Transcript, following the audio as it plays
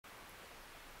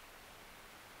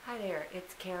Hi there,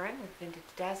 it's Karen with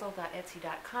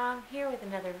vintagedazz.etsy.com here with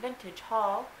another vintage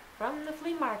haul from the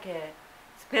flea market.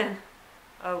 It's been,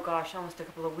 oh gosh, almost a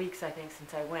couple of weeks I think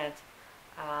since I went,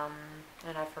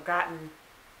 and I've forgotten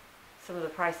some of the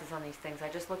prices on these things. I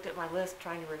just looked at my list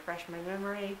trying to refresh my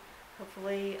memory.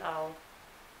 Hopefully it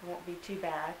won't be too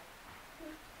bad.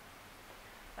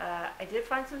 I did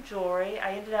find some jewelry.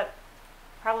 I ended up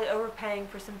probably overpaying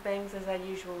for some things as I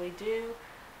usually do,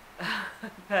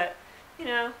 but you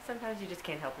know, sometimes you just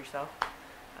can't help yourself.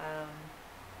 A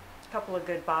couple of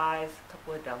good buys, a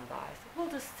couple of dumb buys. We'll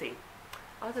just see.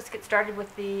 I'll just get started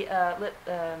with the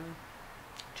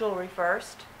jewelry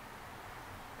first.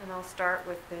 And I'll start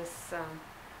with this.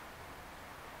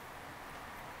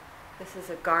 This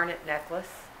is a garnet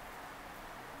necklace.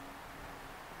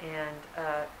 And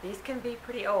these can be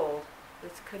pretty old.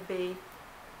 This could be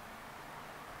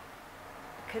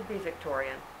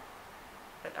Victorian,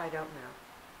 but I don't know.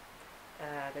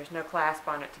 There's no clasp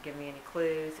on it to give me any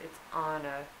clues. It's on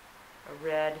a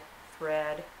red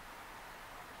thread,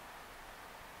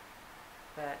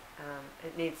 but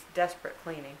it needs desperate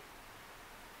cleaning.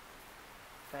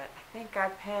 But I think I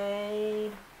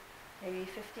paid maybe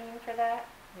 15 for that,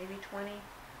 maybe 20.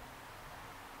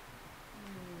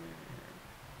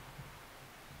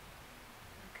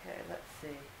 Okay, let's see.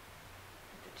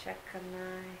 Have to check on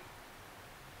my...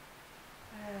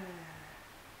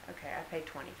 okay, I paid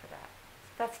 20 for that.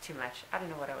 That's too much. I don't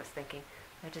know what I was thinking.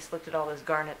 I just looked at all those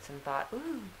garnets and thought,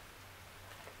 ooh.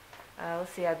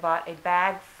 Let's see, I bought a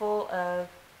bag full of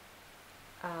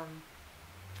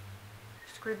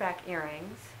screwback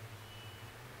earrings.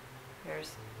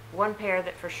 There's one pair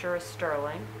that for sure is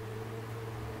sterling.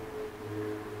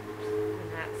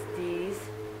 And that's these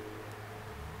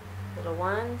little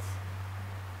ones.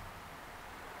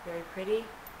 Very pretty.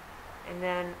 And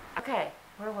then, okay,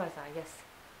 where was I? Yes,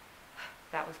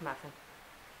 that was Muffin.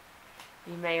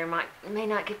 You may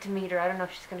not get to meet her. I don't know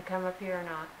if she's going to come up here or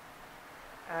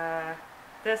not.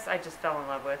 This I just fell in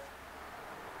love with.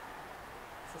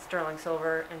 It's a sterling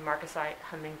silver and marcasite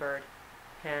hummingbird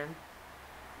pen.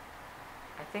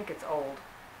 I think it's old.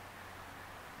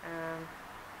 I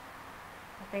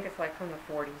think it's like from the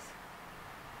 40s.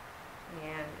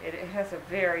 And it has a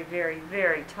very, very,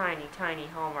 very tiny, tiny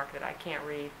hallmark that I can't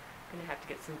read. I'm going to have to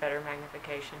get some better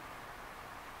magnification.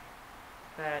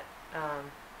 But,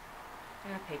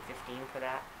 I paid 15 for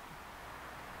that.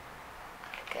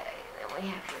 Okay, then we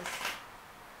have this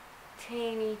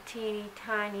teeny, teeny,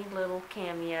 tiny little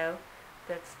cameo.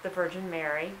 That's the Virgin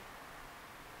Mary.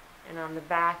 And on the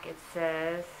back it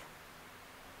says,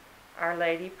 Our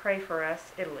Lady, Pray for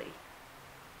Us, Italy.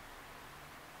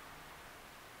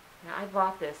 Now I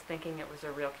bought this thinking it was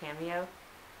a real cameo,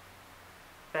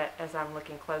 but as I'm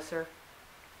looking closer,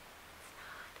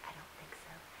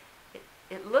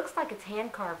 it looks like it's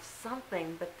hand-carved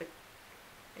something, but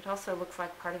it also looks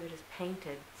like part of it is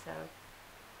painted, so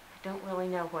I don't really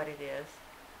know what it is.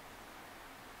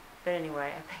 But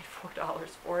anyway, I paid $4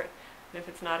 for it, and if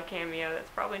it's not a cameo, that's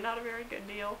probably not a very good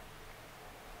deal.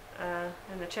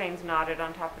 And the chain's knotted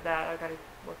on top of that. I've got to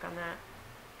work on that.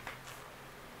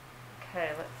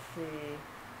 Okay, let's see.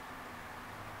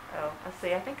 Oh, let's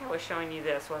see. I think I was showing you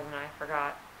this, wasn't I? I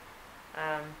forgot.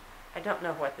 I don't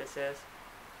know what this is.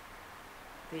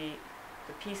 The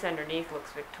piece underneath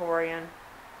looks Victorian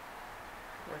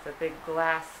with a big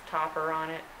glass topper on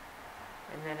it,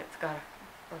 and then it's got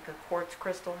like a quartz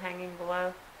crystal hanging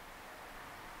below.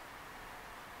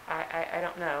 I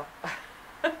don't know.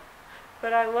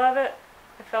 But I love it.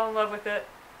 I fell in love with it,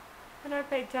 and I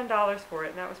paid $10 for it,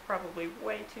 and that was probably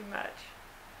way too much.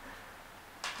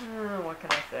 What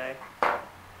can I say?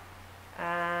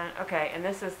 Okay, and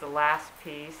this is the last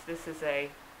piece. This is a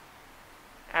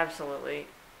absolutely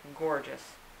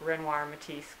gorgeous Renoir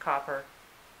Matisse copper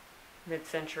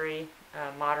mid-century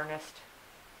modernist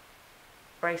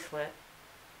bracelet,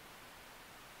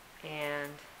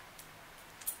 and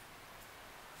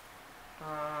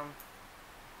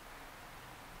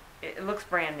it looks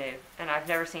brand new, and I've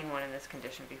never seen one in this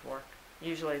condition before.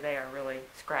 Usually they are really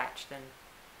scratched and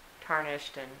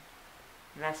tarnished and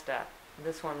messed up.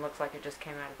 This one looks like it just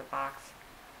came out of the box,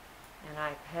 and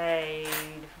I paid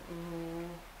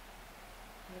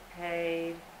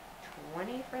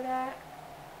 20 for that.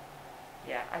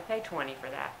 Yeah, I paid 20 for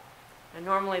that. And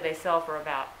normally they sell for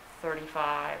about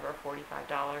 $35 or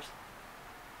 $45.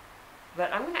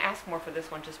 But I'm going to ask more for this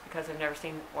one just because I've never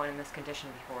seen one in this condition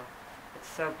before. It's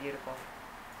so beautiful.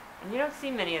 And you don't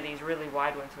see many of these really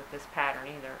wide ones with this pattern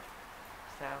either.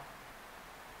 So,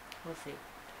 we'll see.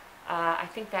 I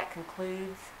think that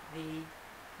concludes the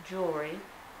jewelry.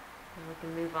 And we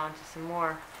can move on to some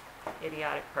more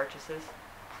idiotic purchases,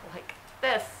 like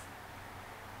this.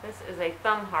 This is a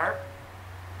thumb harp.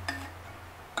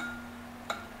 I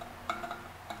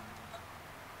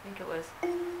think it was,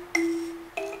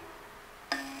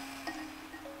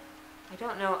 I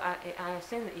don't know, I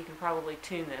assume that you can probably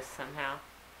tune this somehow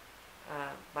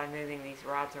by moving these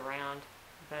rods around,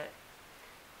 but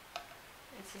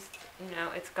it's just, you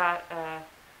know, it's got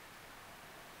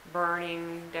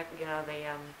burning, you know, the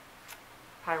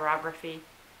pyrography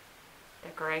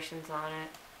decorations on it.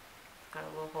 It's got a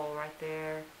little hole right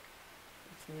there.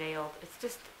 It's nailed. It's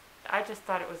just, I just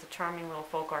thought it was a charming little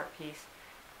folk art piece,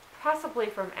 possibly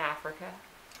from Africa.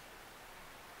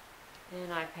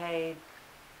 And I paid,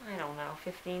 I don't know,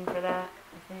 15 for that,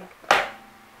 I think. Let's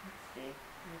see.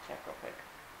 Let me check real quick.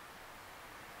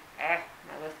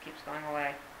 My list keeps going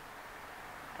away.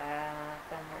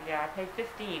 Yeah, I paid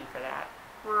 15 for that.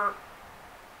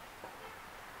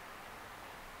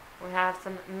 We have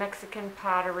some Mexican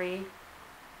pottery,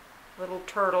 little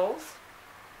turtles.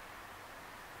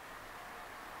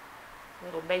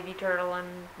 Little baby turtle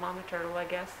and mama turtle, I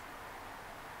guess.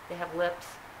 They have lips.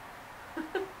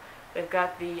 They've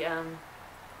got the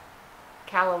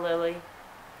calla lily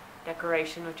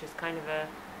decoration, which is kind of a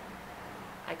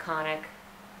iconic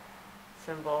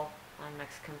symbol on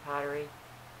Mexican pottery.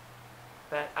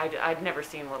 But I'd never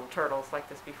seen little turtles like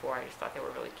this before. I just thought they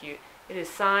were really cute. It is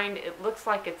signed, it looks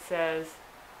like it says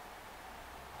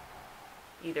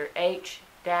either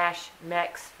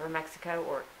H-Mex for Mexico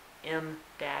or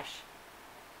M-Mex.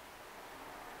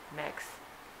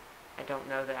 I don't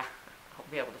know that. I'll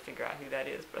be able to figure out who that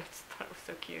is, but I just thought it was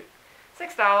so cute.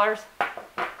 $6.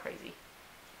 Crazy.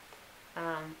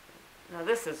 Now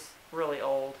this is really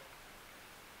old.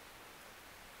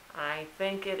 I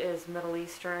think it is Middle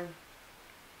Eastern.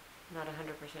 Not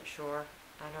 100% sure.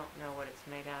 I don't know what it's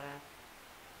made out of.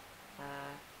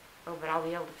 Oh, but I'll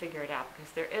be able to figure it out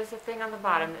because there is a thing on the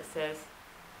bottom that says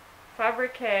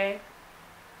Fabrique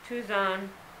Tuzan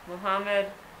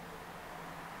Muhammad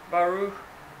Baruch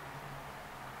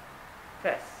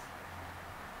Fes.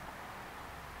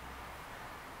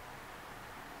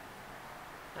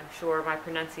 I'm sure my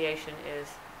pronunciation is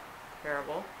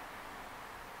terrible.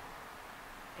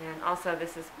 And also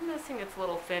this is missing its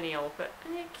little finial, but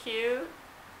isn't it cute?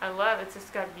 I love it. It's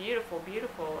just got beautiful,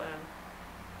 beautiful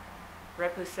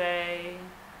repoussé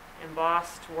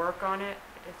embossed work on it.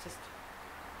 It's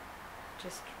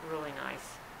just really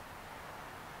nice.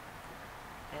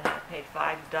 And I paid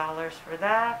 $5 for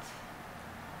that.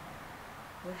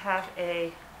 We have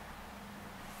a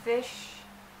fish.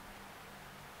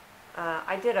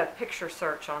 I did a picture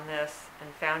search on this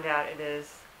and found out it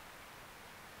is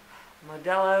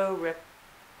Modello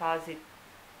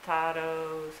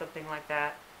Repositado, something like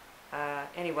that.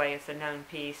 Anyway, it's a known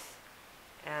piece,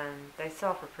 and they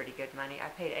sell for pretty good money. I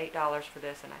paid $8 for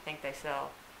this, and I think they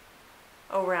sell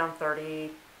around $30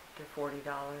 to $40.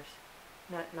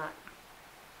 Not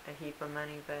a heap of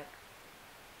money, but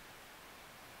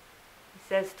it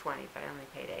says 20, but I only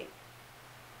paid 8.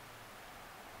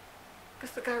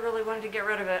 Because the guy really wanted to get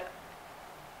rid of it.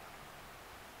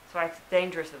 So it's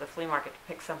dangerous at the flea market to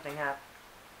pick something up,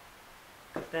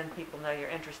 because then people know you're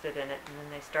interested in it, and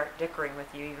then they start dickering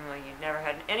with you even though you never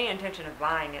had any intention of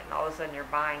buying it, and all of a sudden you're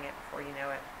buying it before you know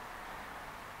it.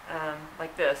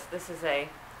 Like this. This is a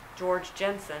George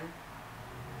Jensen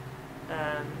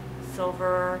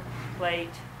silver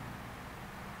plate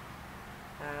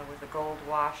with a gold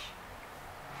wash,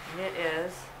 and it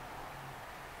is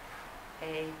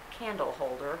a candle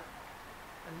holder.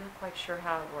 I'm not quite sure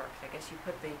how it works. I guess you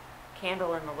put the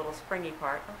candle in the little springy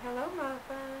part. Oh, hello,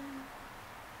 Muffin.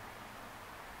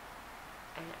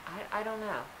 And I don't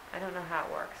know. I don't know how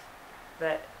it works.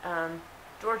 But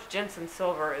George Jensen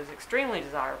silver is extremely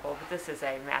desirable, but this is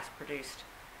a mass-produced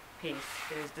piece.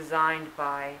 It is designed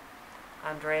by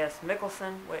Andreas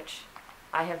Mikkelsen, which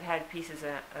I have had pieces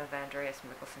of Andreas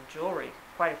Mikkelsen jewelry,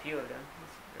 quite a few of them.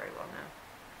 He's very well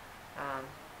known.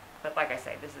 But like I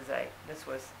say, this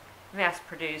was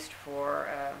mass-produced for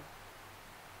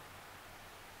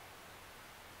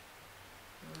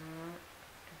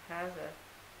it has a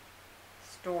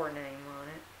store name on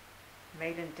it,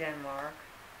 made in Denmark.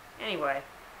 Anyway,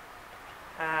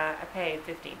 I paid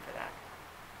 15 for that.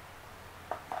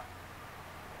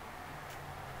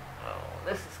 Oh,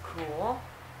 this is cool.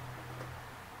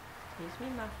 Excuse me,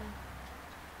 Muffin.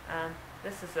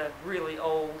 This is a really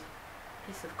old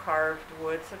piece of carved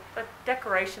wood. It's a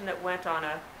decoration that went on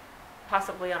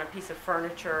possibly on a piece of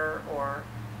furniture, or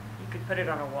you could put it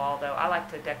on a wall. Though I like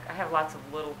to I have lots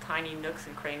of little tiny nooks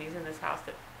and crannies in this house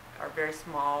that are very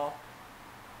small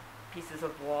pieces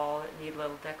of wall that need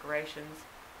little decorations.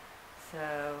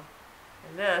 So,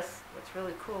 and this, what's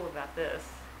really cool about this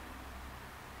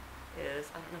is,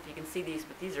 I don't know if you can see these,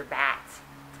 but these are bats.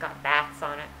 It's got bats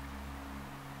on it.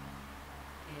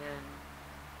 And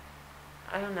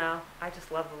I don't know, I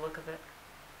just love the look of it.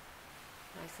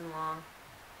 Nice and long.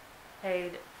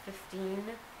 Paid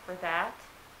 $15 for that.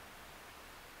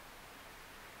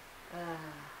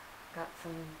 Got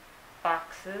some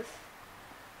boxes.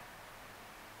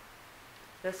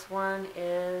 This one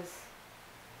is,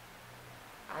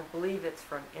 I believe it's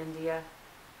from India.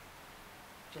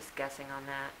 Just guessing on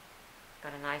that.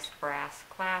 Got a nice brass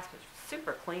clasp. It's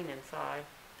super clean inside.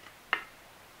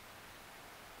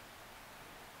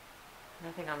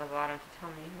 Nothing on the bottom to tell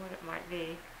me what it might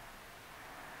be.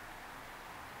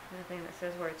 Nothing that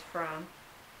says where it's from.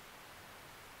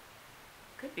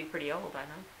 Could be pretty old, I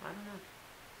don't know.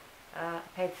 I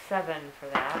paid $7 for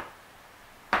that.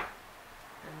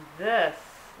 And this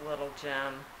little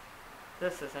gem,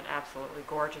 this is an absolutely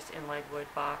gorgeous inlaid wood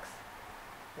box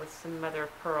with some mother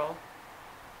of pearl.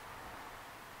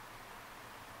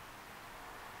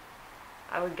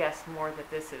 I would guess more that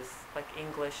this is like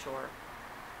English or,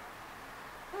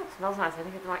 oh, it smells nice. I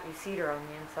think it might be cedar on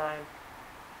the inside.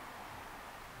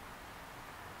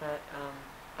 But,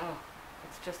 oh,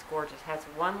 it's just gorgeous. It has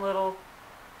one little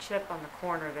chip on the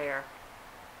corner there,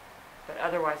 but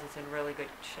otherwise it's in really good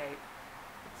shape.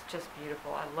 It's just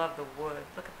beautiful. I love the wood.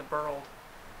 Look at the burled.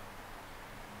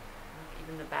 Look,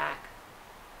 even the back.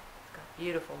 It's got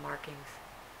beautiful markings.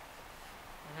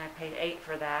 And I paid $8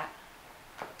 for that.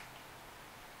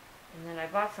 And then I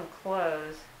bought some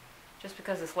clothes just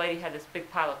because this lady had this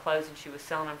big pile of clothes and she was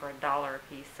selling them for $1 a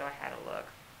piece, so I had to look.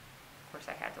 Of course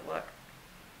I had to look.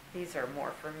 These are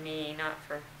more for me, not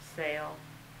for sale.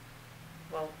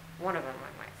 Well, one of them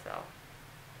I might sell.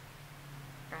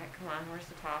 Alright, come on, where's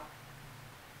the top?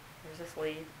 There's a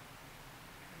sleeve.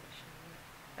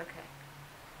 Okay.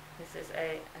 This is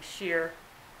a sheer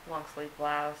long sleeve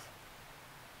blouse.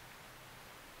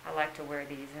 I like to wear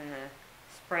these in the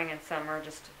spring and summer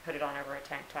just to put it on over a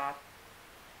tank top.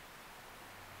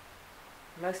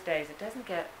 Most days it doesn't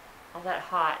get all that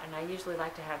hot, and I usually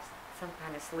like to have some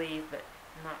kind of sleeve, but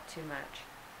not too much.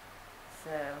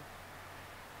 So,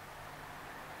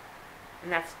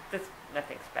 and that's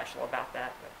nothing special about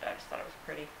that, but I just thought it was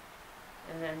pretty.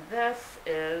 And then this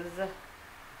is a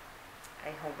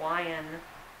Hawaiian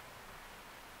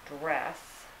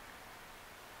dress.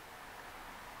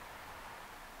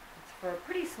 It's for a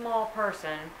pretty small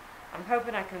person. I'm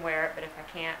hoping I can wear it, but if I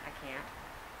can't, I can't.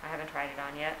 I haven't tried it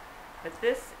on yet. But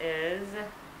this is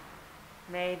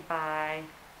made by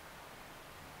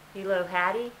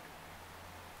Leabo,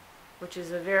 which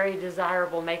is a very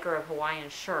desirable maker of Hawaiian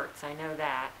shirts. I know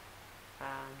that.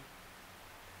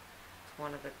 It's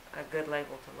one of a good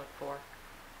label to look for.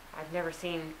 I've never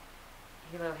seen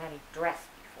Leabo dress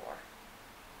before.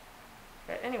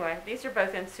 But anyway, these are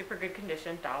both in super good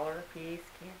condition. $1 a piece.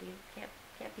 Can't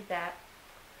beat that.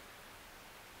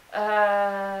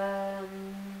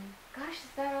 Gosh,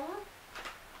 is that all?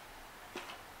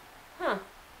 Huh.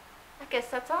 I guess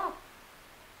that's all.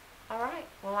 Alright,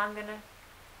 well I'm going to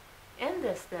end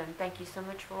this then. Thank you so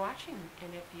much for watching.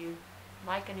 And if you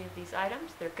like any of these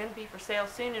items, they're going to be for sale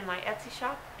soon in my Etsy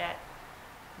shop at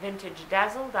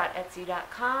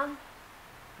vintagedazz.etsy.com.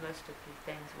 Most of these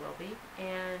things will be.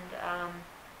 And,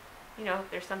 you know, if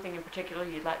there's something in particular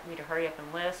you'd like me to hurry up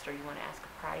and list, or you want to ask a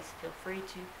price, feel free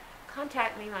to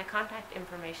contact me. My contact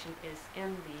information is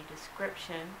in the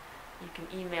description. You can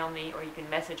email me or you can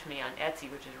message me on Etsy,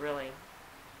 which is really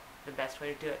the best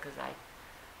way to do it because I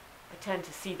tend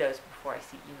to see those before I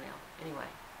see email. Anyway,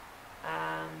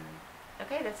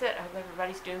 okay, that's it. I hope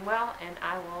everybody's doing well, and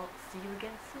I will see you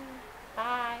again soon.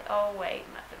 Bye. Oh, wait,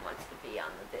 Muffin wants to be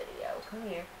on the video. Come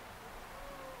here.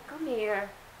 Come here.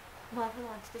 Muffin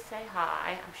wants to say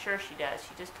hi. I'm sure she does.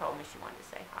 She just told me she wanted to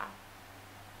say hi.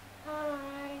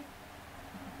 Hi.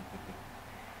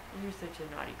 You're such a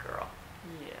naughty girl.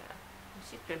 Yeah.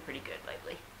 She's been pretty good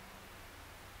lately.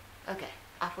 Okay,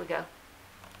 off we go.